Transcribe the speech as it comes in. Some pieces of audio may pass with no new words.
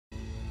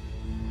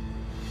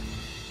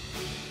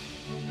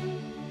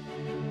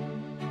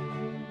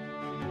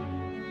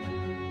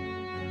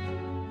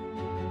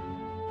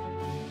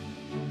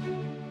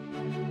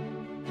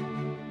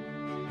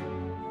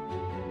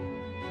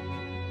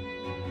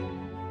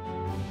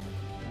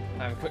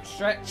Have a quick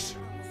stretch.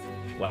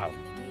 Wow.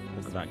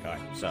 Look at that guy.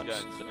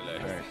 Sucks.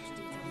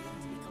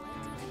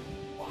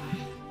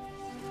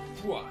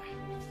 Why?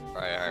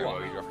 Right,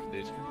 what are you rocking, dude?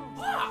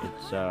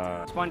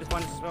 It's behind us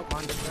as well,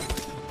 behind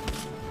us.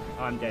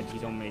 Oh, I'm dead,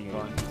 he's on me. He's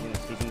in the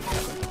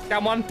circle.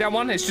 Down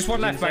one, it's just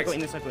one left, Max.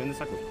 In the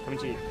circle, coming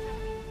to you.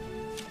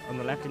 On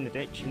the left, in the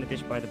ditch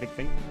by the big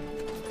thing.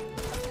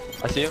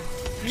 I see him.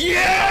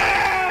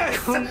 Yes!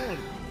 Come on!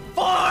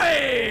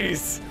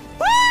 Boys!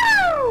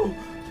 Woo!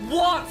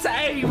 What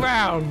a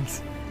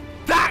round!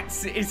 That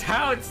is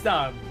how it's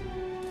done.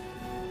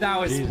 That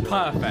was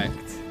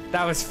perfect.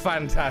 That was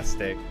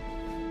fantastic.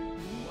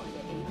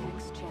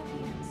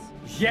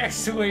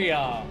 Yes, we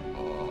are.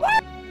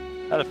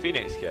 Oh, the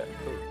Phoenix kit.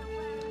 Cool.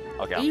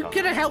 Okay, Are you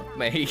gonna help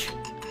me?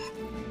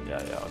 Yeah.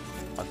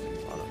 I think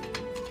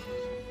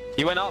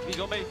he went up. He's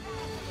on me.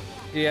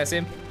 Yes,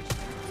 him.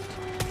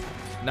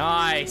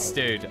 Nice,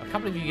 dude. I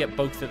can't believe you get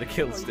both of the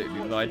kills, dude.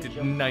 Even though I did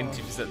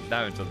 90%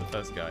 damage on the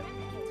first guy.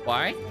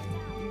 Why?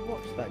 You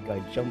watched that guy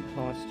jump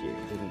past you,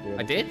 didn't you?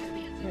 I did?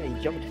 Yeah,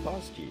 he jumped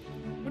past you.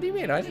 What do you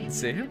mean? I didn't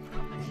see him.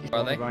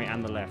 Where are they? The right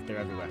and the left, they're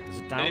everywhere. There's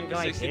a Hit down him for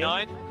guy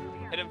 69. here.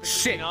 Hit him for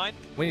Shit! 69.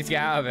 We need to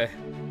get out of here.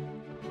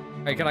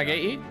 Hey, can I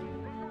get you?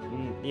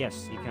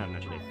 Yes, you can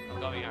actually.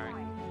 Got me, Harry.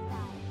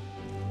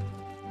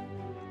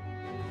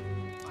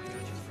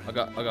 I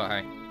got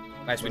Harry.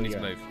 Max, we need to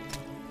move.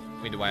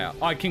 We need a way out.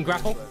 I can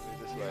grapple.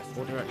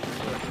 What direction?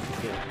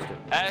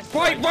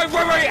 Wait!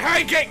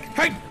 Harry, kick!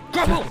 Hey,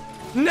 grapple!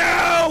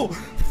 No!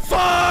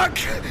 Fuck!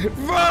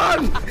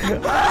 Run!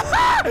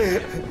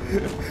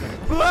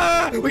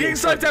 We're getting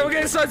sniped out!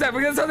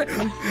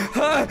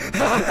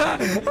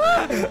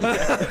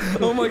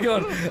 Oh my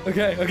god!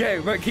 Okay,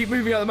 right, keep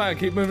moving up the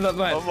mountain,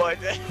 Oh my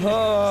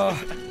god.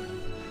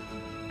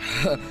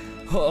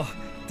 Oh,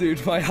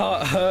 dude, my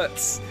heart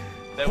hurts.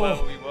 They were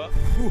where we were.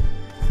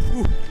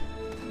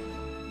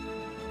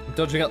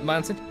 Dodging up the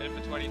mountain. Hit him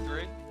for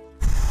 23.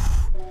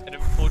 Hit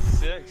him for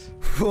 46.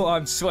 Oh,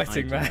 I'm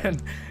sweating, man. Hit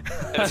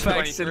him for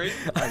 23.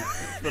 I'm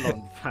full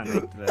on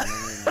panicked there.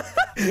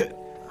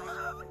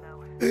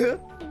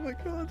 Oh my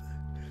god.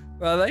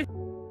 Where are they?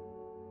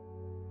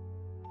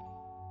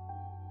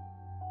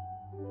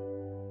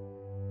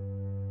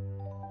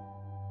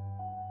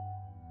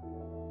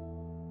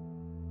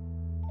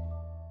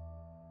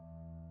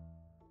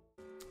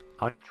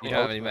 You don't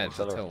have any meds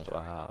at all.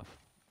 I have.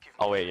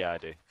 Oh wait, yeah, I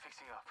do.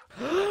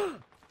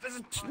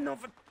 There's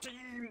another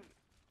team!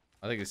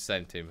 I think it's the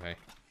same team, hey.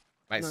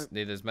 Max,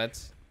 need those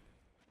meds?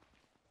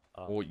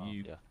 Or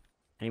you... Yeah.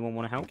 Anyone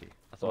want to help?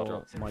 I thought I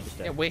dropped. Am I just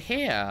dead? Yeah, we're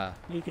here.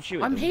 You can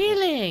shoot I'm them.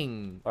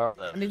 healing. Where are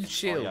they? I need Oh,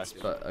 shields,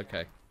 yeah, but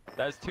okay.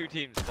 There's two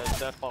teams.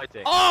 They're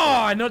fighting. Oh,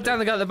 I knocked down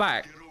the guy at the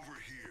back.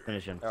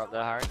 Finish him. They're up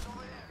there, Harry.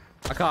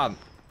 I can't.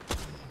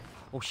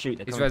 Oh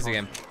shoot, He's rezzing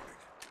him.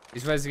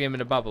 He's rezzing him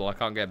in a bubble. I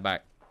can't get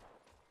back.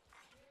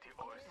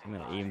 I'm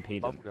gonna EMP them.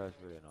 Bubble guy's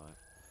really annoying.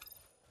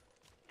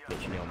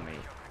 Literally on me.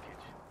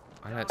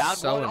 I know, it's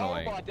so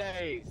annoying. Oh my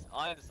days!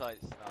 Iron sight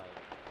snipe.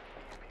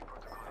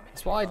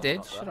 That's what I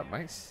did. Shut up,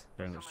 Max.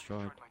 Don't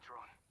destroyed.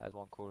 There's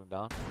one calling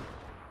down.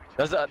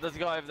 There's a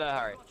guy over there,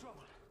 Harry.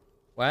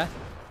 Where?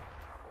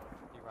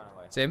 He ran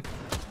away. It's him.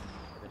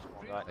 There's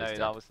one guy. No,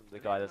 that was the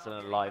guy. There's an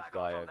alive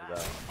guy over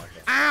there.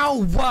 Okay.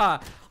 Ow!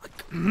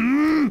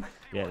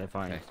 Yeah, they're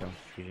fighting Okay. still.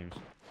 Fusions.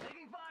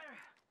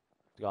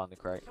 The guy on the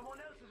crate.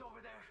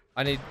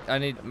 I need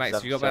Max.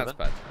 Have you got bounce 7-7.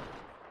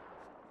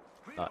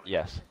 pad?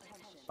 Yes.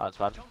 That's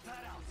bad.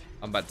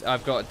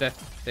 I've got a death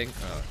thing.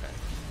 Oh, okay.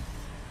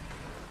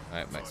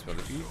 Alright, Max. Well,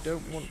 if you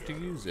don't want to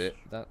use it,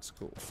 that's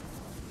cool.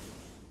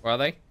 Where are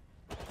they?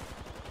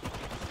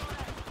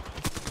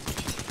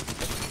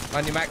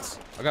 Find you, Max.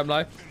 I got him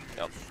low.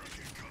 Yep.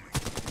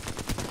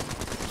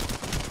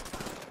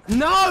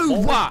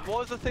 No! What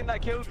was the thing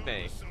that killed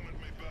me?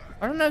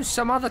 I don't know.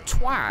 Some other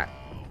twat.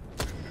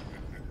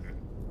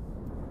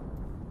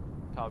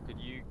 Carl, could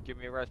you give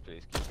me a rest,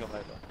 please? Can you come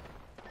over?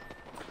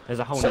 There's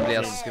a whole Somebody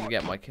other else is team. gonna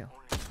get my kill.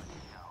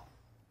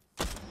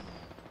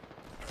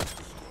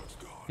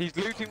 He's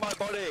looting my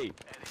body!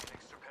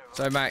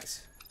 So,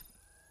 Max.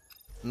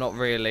 Not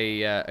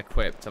really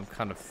equipped. I'm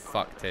kind of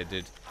fucked here,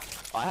 dude.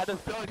 I had a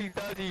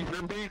 30-30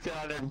 from Peter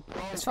and then...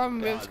 It's fine.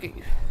 We'll be able to get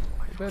you.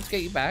 We'll be able to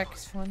get you back.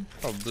 It's fine.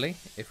 Probably,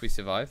 if we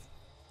survive.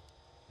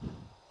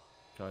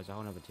 Guys, a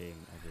whole other team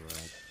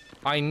everywhere.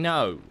 I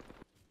know.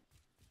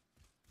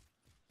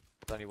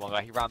 There's only one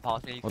guy. He ran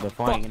past me. Oh, they're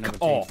fighting another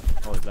team.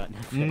 off. Oh, is that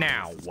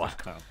Now. That's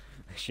Kyle.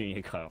 Shooting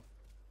you, Kyle.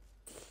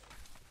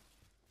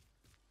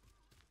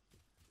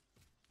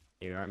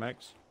 You alright,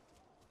 Max?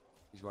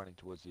 He's running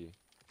towards you.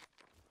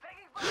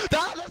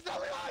 That's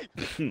not right!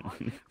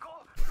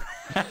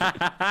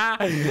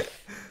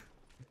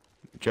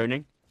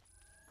 Joning?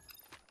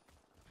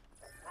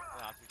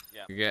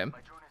 Yeah. You get him.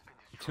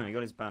 He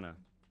got his banner.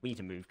 We need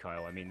to move,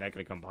 Kyle. I mean, they're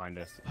gonna come behind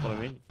us. Follow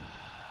me.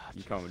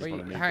 You can't just follow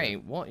Wait, me. hey,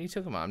 what are you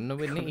talking about? I'm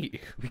nowhere near you.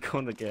 We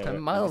can't get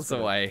 10 miles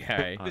away,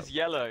 hey. This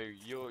yellow,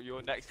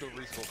 you're next to a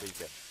respawn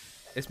beacon.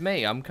 It's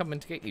me. I'm coming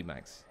to get you,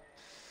 Max.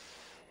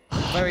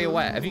 Very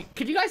aware.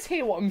 Can you guys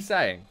hear what I'm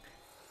saying?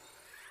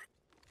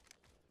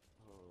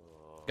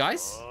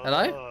 Guys,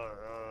 hello?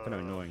 Kind of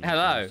annoying.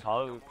 Hello?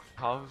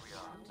 How's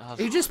Are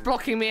you just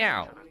blocking me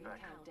out?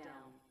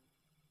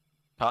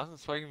 Carson's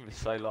spoken for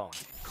so long.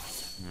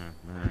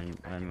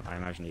 I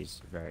imagine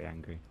he's very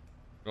angry.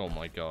 Oh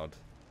my god.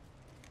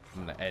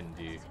 I'm gonna end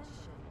you.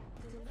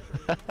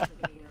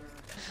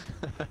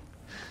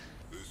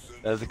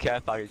 There's a care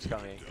package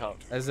coming. Come.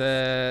 There's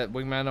a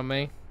wingman on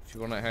me, if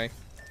you want it, hey.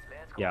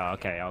 Yeah,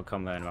 okay, I'll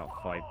come there in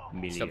about 5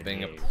 million Stop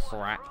being a years.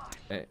 prat.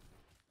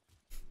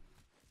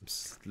 I'm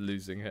just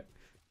losing it.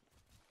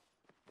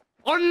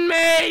 On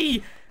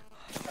me!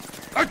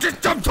 I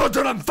just jumped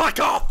onto them, fuck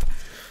off!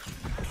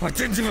 I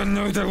didn't even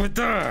know they were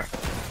there!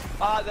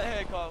 Ah, they're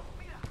here, Carl.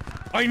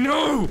 I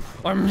know!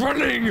 I'm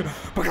running!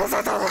 Because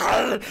I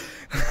don't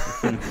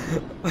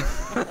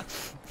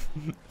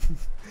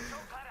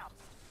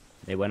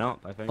They went up,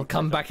 I think. I'll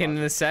come back in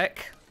a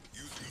sec.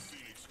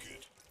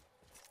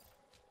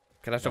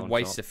 Can I have to On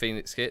waste top. a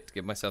Phoenix kit to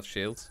give myself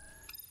shields?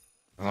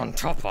 On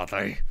top, are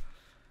they?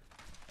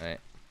 Alright.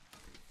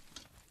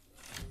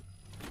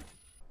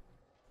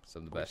 So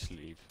I'm the best.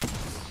 Leave.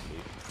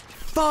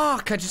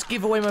 Fuck! I just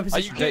give away my Are you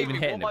position. Don't kidding even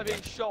me? hit What am I anyone.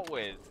 being shot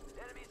with?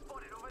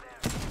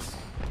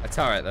 A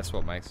turret, that's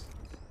what makes.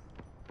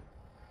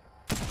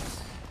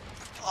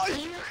 Are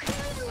you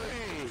kidding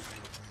me?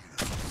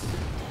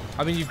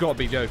 I mean, you've got to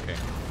be joking.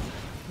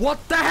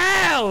 What the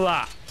hell?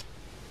 I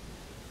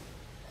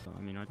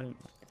mean,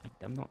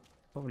 I'm not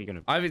probably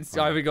gonna. I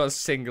haven't got a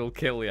single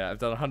kill yet. I've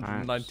done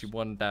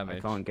 191 I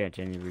damage. can't get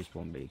to any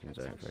respawn beacons,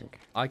 I don't think.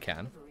 I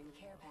can.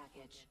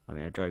 I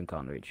mean, a drone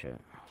can't reach it.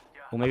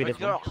 Or maybe this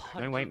one.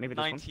 No, wait, maybe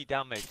this one. 90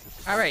 damage.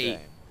 Harry,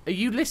 are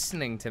you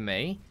listening to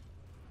me?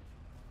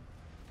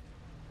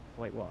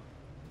 Wait, what?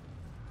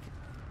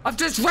 I've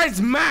just read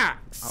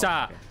Max!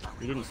 Oh, okay.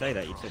 You didn't say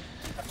that, you said.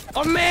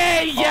 On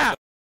me! Yeah!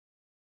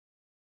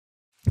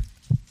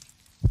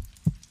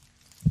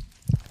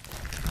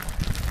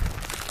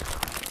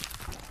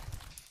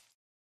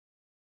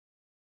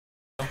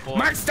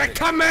 Max, they're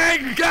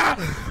coming!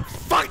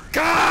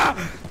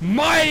 Fucker!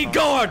 My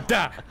god!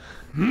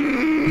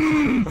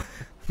 I'm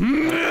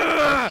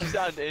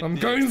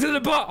going to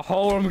the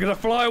butthole. I'm gonna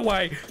fly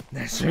away.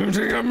 They're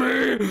shooting at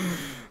me.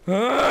 If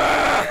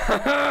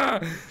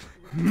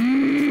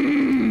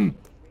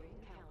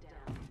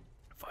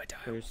I die,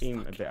 You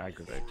seem a bit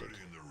aggravated.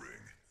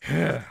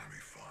 yeah.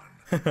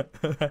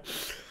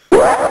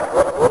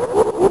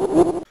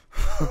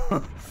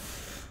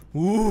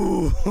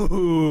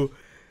 Ooh.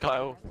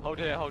 Kyle, hold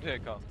here,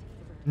 Kyle.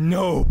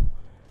 No.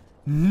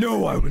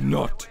 No, I would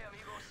not.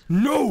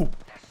 No.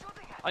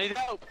 I need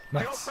help.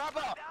 Max.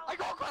 I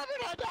got grabber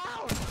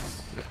down.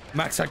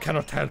 Max, I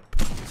cannot help.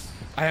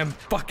 I am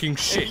fucking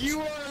shit. You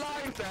were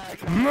alive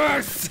there.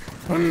 Max,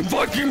 I'm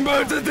fucking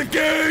bad at the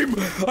game.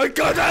 I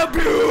can't help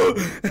you.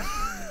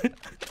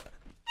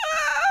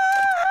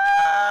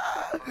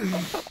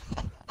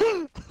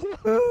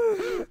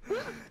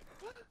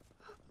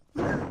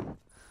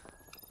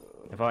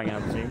 If I can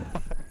help the team.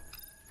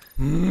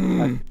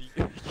 You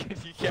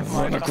get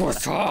my Run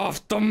across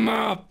half the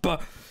map.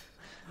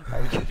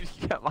 You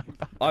get my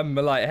back. I'm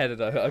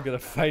lightheaded. I'm gonna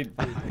faint.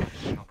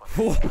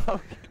 You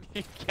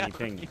You get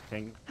think.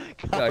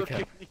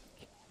 Okay.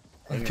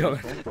 I'm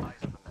coming.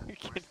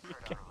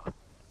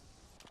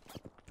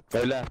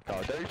 Go left,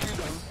 Kyle. Don't shoot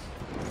them.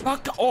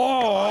 Fuck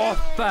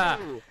off!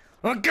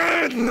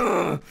 Again!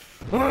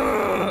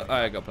 Alright,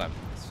 I got a plan.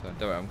 So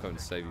don't worry, I'm coming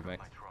to save you, mate.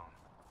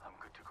 I'm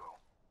good to go.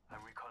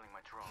 I'm recalling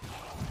my drone.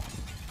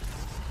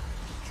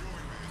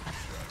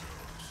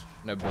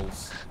 No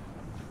balls.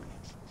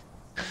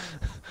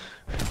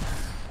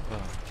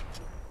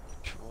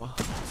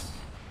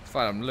 It's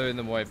fine, I'm luring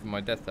them away from my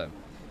death zone.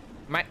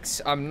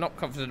 Max, I'm not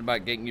confident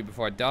about getting you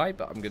before I die,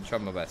 but I'm gonna try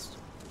my best.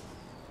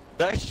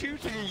 They're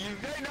shooting you.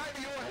 They know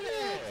you're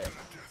here.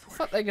 What the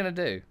fuck are they gonna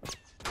do?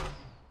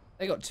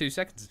 They got 2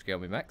 seconds to kill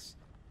me, Max.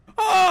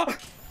 Oh!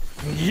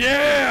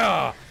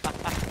 Yeah!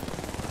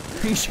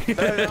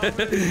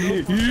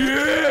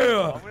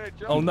 Yeah!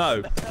 Oh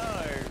no.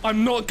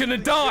 I'm not gonna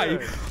die!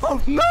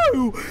 Oh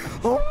no!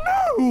 Oh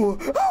no!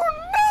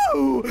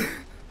 Oh no!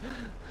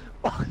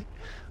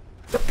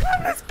 The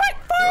plan has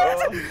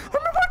backfired!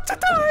 I'm about to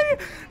die!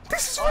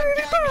 This is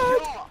really bad!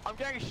 I'm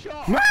getting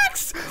shot.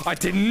 Max! I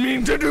didn't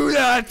mean to do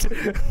that!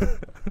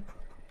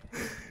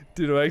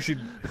 Dude, I'm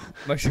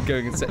actually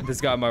going and set this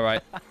guy on my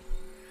right.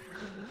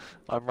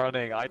 I'm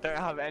running. I don't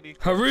have any.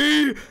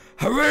 Hurry!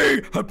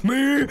 Hurry! Help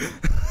me!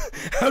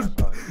 Help!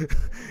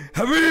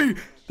 Hurry!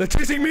 They're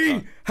chasing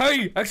me!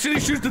 Hurry! Actually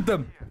shoot at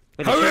them!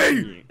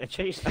 Hurry! They're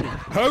chasing you.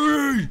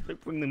 Hurry!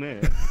 Don't bring them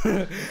in.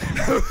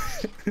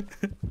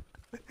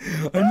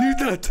 I need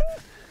that!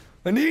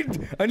 I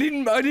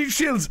need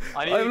shields!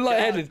 I need I'm a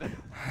lightheaded.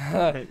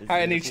 gun.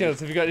 I need shields.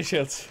 Have you got any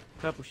shields?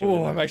 Purple shield.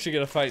 Oh, I'm actually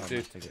gonna fight,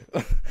 dude. Take it.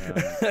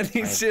 I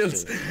need have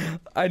shields. two.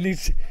 I need.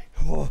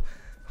 Oh,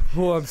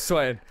 I'm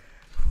sweating.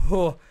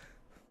 Oh.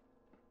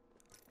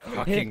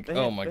 Fucking. There,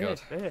 Oh my there,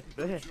 god. There.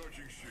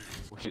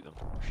 We'll shoot them.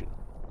 We'll shoot them.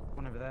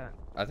 One over there.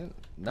 I didn't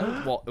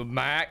know what.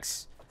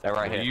 Max. They're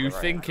right What here. are you they're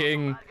right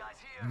thinking?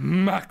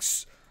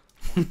 Max.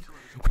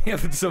 We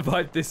haven't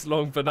survived this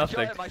long for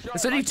nothing.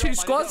 There's only 2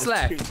 squads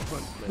left.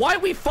 Why are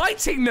we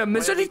fighting them?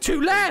 There's only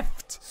 2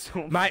 left.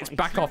 Max,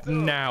 back off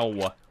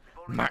now.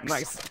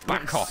 Max,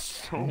 back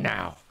off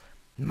now.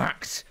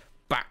 Max,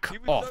 back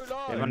off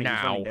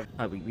now.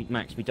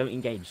 Max, we don't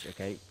engage,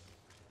 okay?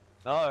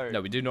 No,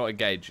 we do not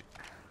engage.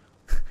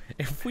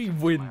 If we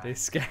win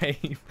this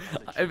game,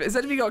 has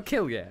anybody got a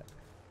kill yet?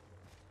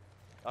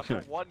 I've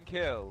got 1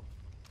 kill.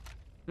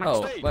 Max,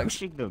 Oh, stop Max.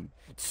 pushing them.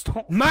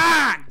 Stop.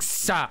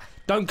 Max!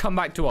 Don't come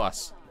back to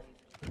us.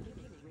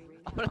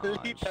 I'm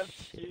gonna leave them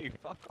to you.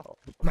 Fuck off.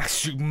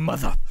 Max, you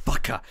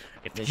motherfucker.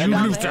 If you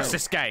down lose there. us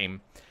this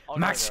game, Oh, no,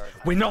 Max, they're-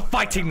 we're not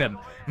fighting them.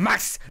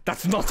 Max,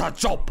 that's not our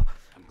job.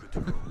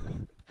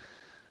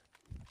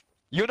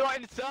 You're not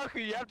in the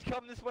circle. You have to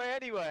come this way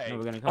anyway. No,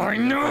 we're gonna come. I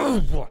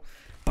know!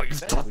 But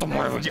you've told them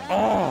where we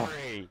are.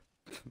 Sorry.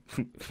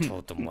 You've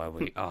told them where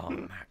we are,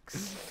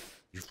 Max.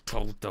 You've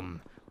told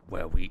them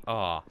where we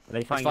are. Are they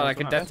It's fighting fine, I us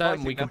can or death not?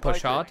 tone, we They're can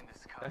push hard. fighting.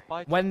 They're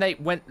fighting. When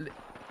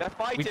They're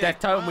fighting. we death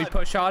tone, we Run.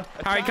 push hard.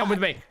 Harry, come with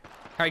me.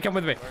 Harry, come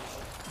with me.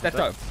 Death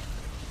tone.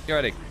 Get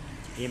ready.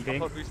 EMP?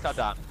 Put boost that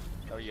down.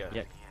 There we go.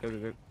 Yeah,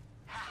 go.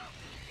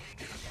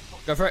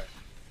 Go for it.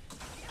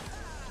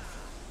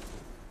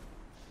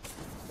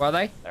 Where are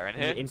they? They're in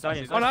here.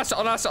 Inside. On us,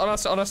 on us, on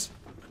us, on us.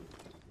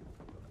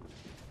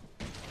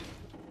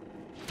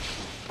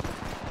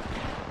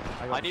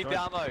 I need the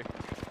ammo.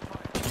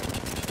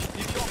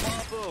 He's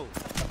got marble.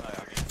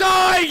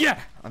 Die!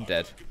 I'm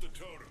dead.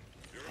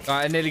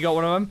 Alright, I nearly got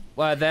one of them.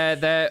 Well,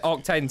 their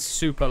octane's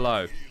super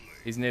low.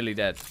 He's nearly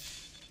dead.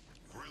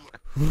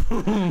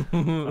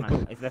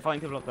 If they're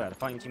fighting people up there, they're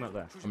fighting team up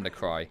there. I'm gonna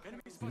cry.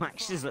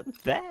 Max is up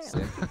there.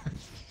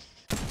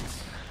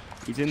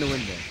 He's in the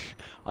window.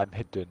 I'm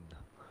hidden.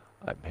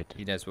 I'm hidden.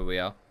 He knows where we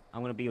are.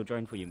 I'm gonna be your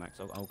drone for you, Max.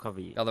 I'll cover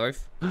you. Other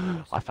roof.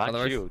 I found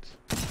Other roof. shields.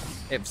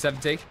 Hit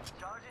 70.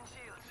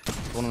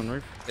 One on the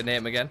roof. Didn't hit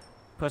him again.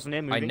 Person here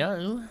I moving.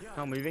 know.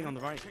 Oh, moving on the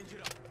right.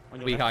 On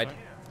your We left, hide. right.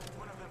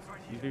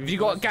 He's Have moving you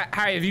towards got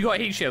Harry? Have you got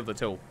heat shield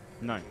at all? us.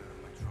 No.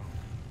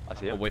 I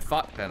see Well, him. we're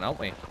fucked then, aren't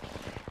we?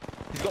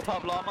 He's got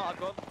purple armor. I've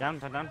got.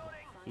 Down.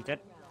 He's dead.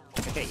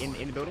 Okay, in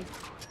the building.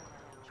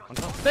 On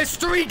top. There's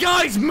 3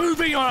 guys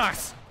moving on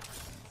us.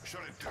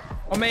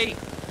 On me.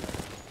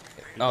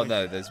 Oh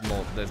no, there's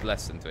more. There's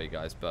less than 3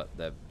 guys, but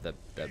they're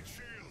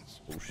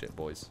bullshit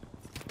boys.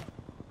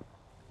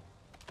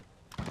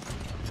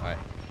 Alright.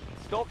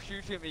 Stop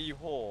shooting at me, you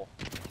whore.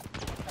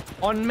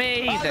 On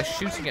me! They're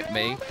shooting at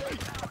me.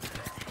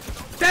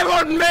 They're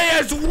on me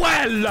as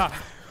well!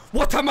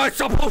 What am I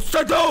supposed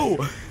to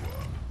do?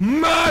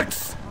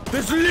 Max!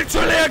 There's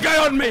literally a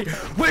guy on me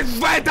with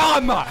red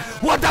armor!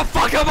 What the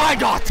fuck have I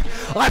got?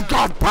 I've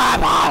got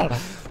purple!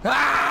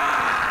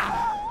 Ah!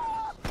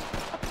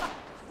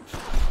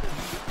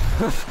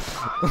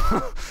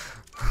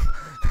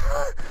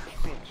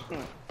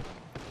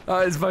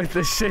 That is both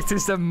the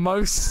shittest and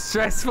most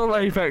stressful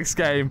Apex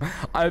game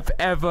I've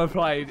ever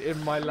played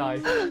in my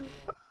life.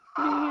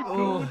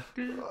 Oh.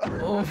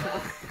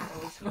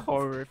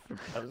 Horrific.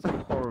 That was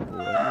horrible.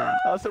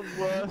 That's the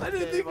worst. I don't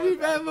think game we've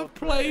I've ever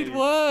played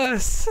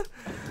worse.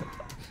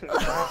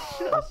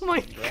 Oh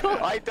my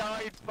god. I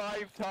died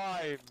 5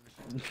 times.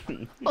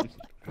 He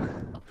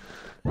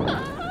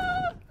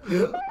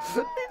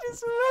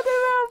just ran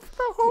around for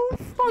the whole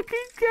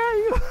fucking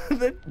game and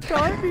then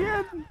died at the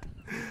end.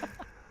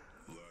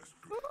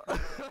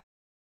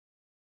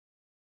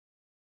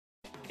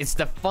 It's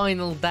the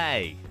final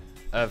day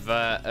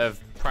of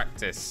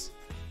practice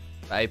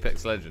for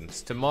Apex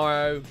Legends.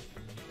 Tomorrow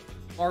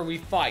we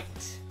fight.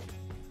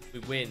 We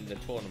win the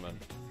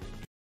tournament.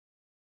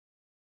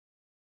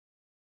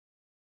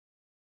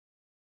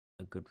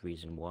 A good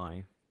reason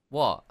why.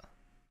 What?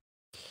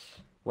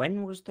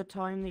 When was the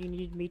time that you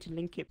needed me to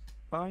link it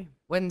by?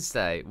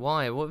 Wednesday.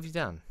 Why? What have you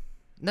done?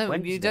 No, you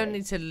Wednesday. don't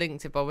need to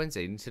link it by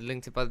Wednesday. You need to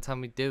link it by the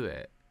time we do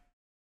it.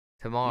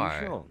 Tomorrow.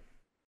 Are you sure?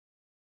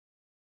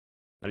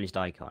 At least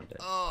I can't do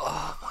it.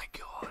 Oh my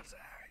god.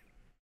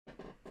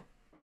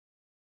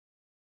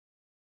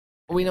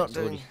 Are we not It's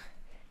doing? already-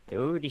 It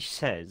already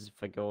says,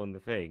 if I go on the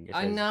thing, it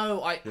I says,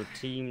 know. your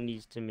team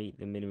needs to meet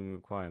the minimum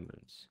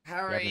requirements.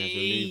 Harry, You haven't removed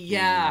the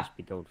yeah. must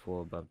be gold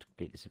 4 above to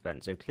complete this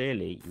event. So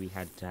clearly, we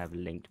had to have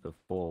linked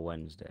before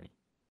Wednesday.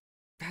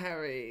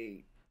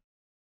 Harry.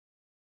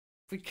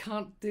 We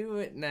can't do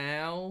it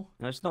now.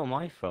 No, it's not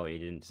my fault you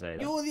didn't say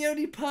that. You're the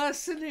only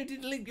person who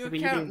didn't link your But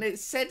you account, and didn't- it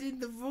said in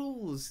the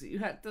rules that you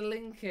had to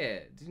link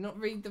it. Did you not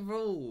read the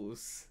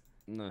rules?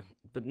 No,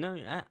 but no.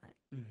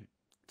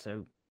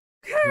 So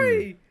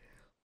Harry!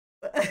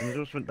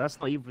 that's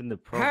not even the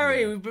problem.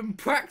 Harry, we've been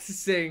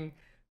practicing.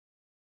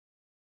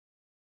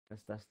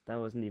 That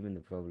wasn't even the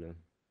problem.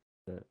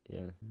 But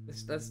yeah.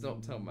 Let's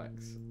not tell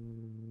Max.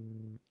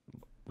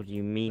 What do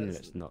you mean?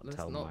 Let's not let's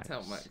tell not Max.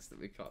 tell Max that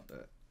we can't do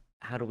it.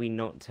 How do we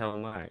not tell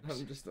Max?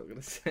 I'm just not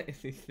gonna say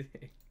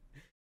anything.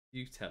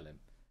 You tell him.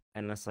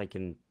 Unless I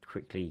can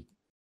quickly.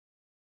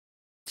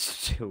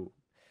 Still,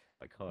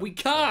 I can't. We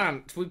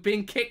can't. We've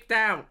been kicked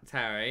out,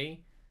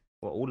 Harry.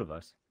 Well, all of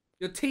us.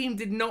 Your team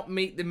did not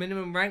meet the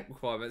minimum rank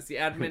requirements. The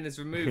admin has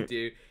removed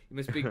you. You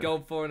must be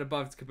gold 4 and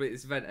above to complete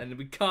this event, and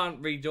we can't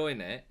rejoin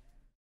it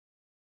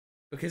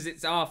because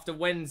it's after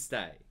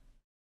Wednesday.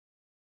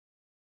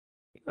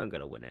 You aren't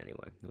gonna win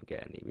anyway. You'll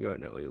get any. You won't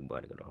know you're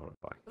going to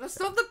horrify. That's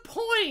not the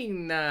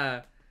point.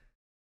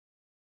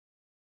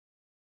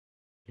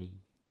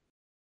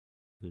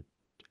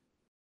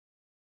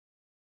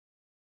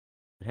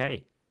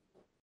 Hey,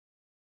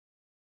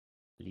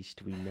 at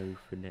least we know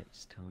for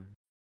next time.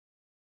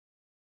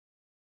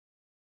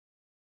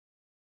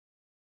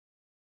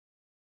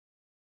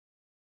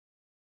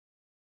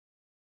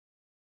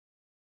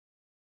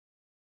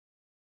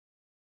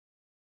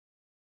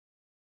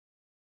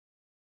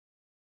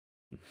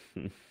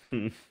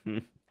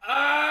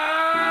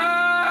 Ah!